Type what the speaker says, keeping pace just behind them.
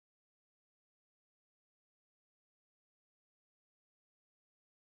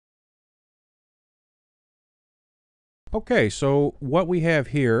Okay, so what we have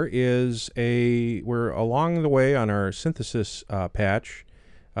here is we're along the way on our synthesis patch,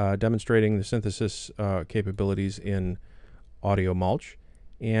 demonstrating the synthesis capabilities in Audiomulch.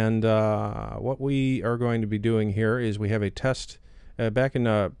 And what we are going to be doing here is we have a test. Back in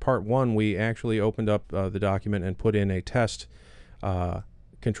part 1, we actually opened up the document and put in a test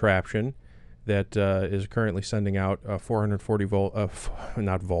contraption that is currently sending out 440 volt,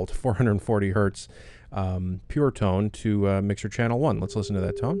 not volt, 440 hertz pure tone to mixer channel 1. Let's listen to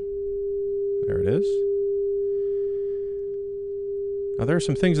that tone. There it is. Now there are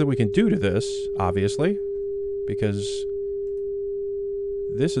some things that we can do to this, obviously, because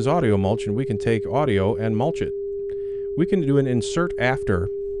this is Audiomulch and we can take audio and mulch it. We can do an insert after,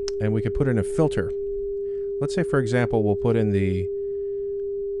 and we could put in a filter. Let's say, for example, we'll put in the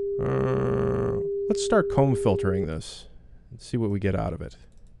let's start comb filtering this and see what we get out of it.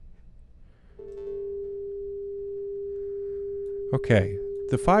 Okay,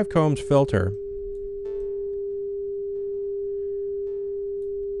 the 5 combs filter.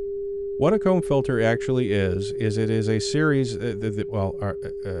 What a comb filter actually is it is a series. This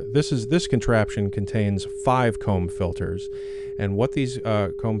contraption contains 5 comb filters, and what these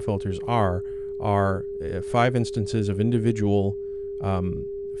comb filters are 5 instances of individual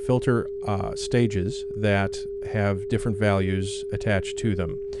filter stages that have different values attached to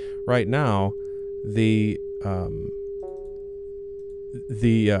them. Right now,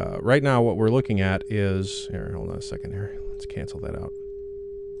 right now what we're looking at is here. Hold on a second here. Let's cancel that out,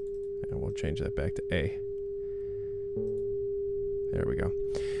 and we'll change that back to A. There we go.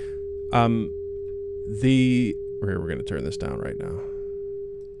 We're going to turn this down right now.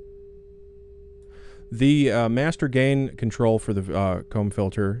 The master gain control for the comb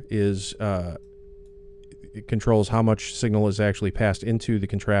filter is it controls how much signal is actually passed into the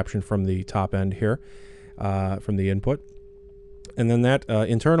contraption from the top end here, from the input. And then that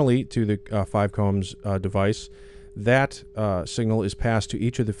internally to the 5 combs device, that signal is passed to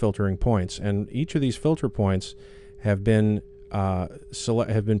each of the filtering points, and each of these filter points have been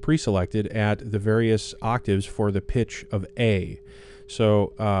pre-selected at the various octaves for the pitch of A.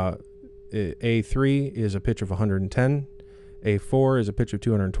 So A3 is a pitch of 110, A4 is a pitch of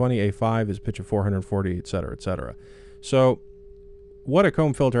 220, A5 is a pitch of 440, etc., etc. So what a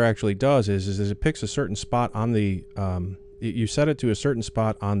comb filter actually does is it picks a certain spot on the you set it to a certain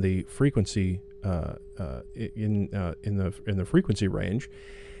spot on the frequency in the frequency range,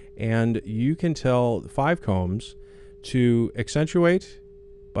 and you can tell 5 combs to accentuate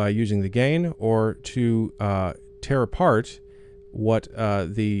by using the gain, or to tear apart what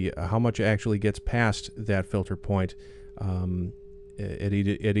how much actually gets past that filter point at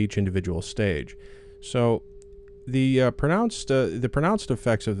each individual stage. So the pronounced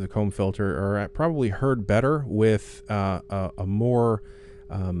effects of the comb filter are probably heard better with a more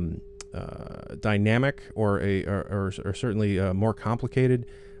dynamic or certainly a more complicated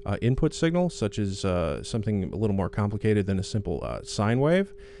input signal, such as something a little more complicated than a simple sine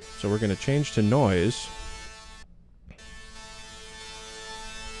wave. So we're going to change to noise.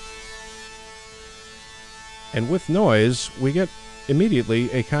 And with noise, we get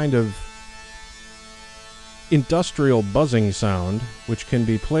immediately a kind of industrial buzzing sound, which can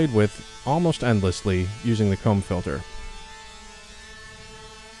be played with almost endlessly using the comb filter.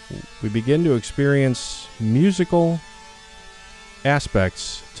 We begin to experience musical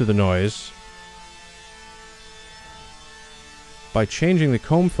aspects to the noise by changing the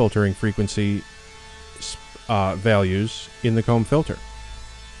comb filtering frequency values in the comb filter.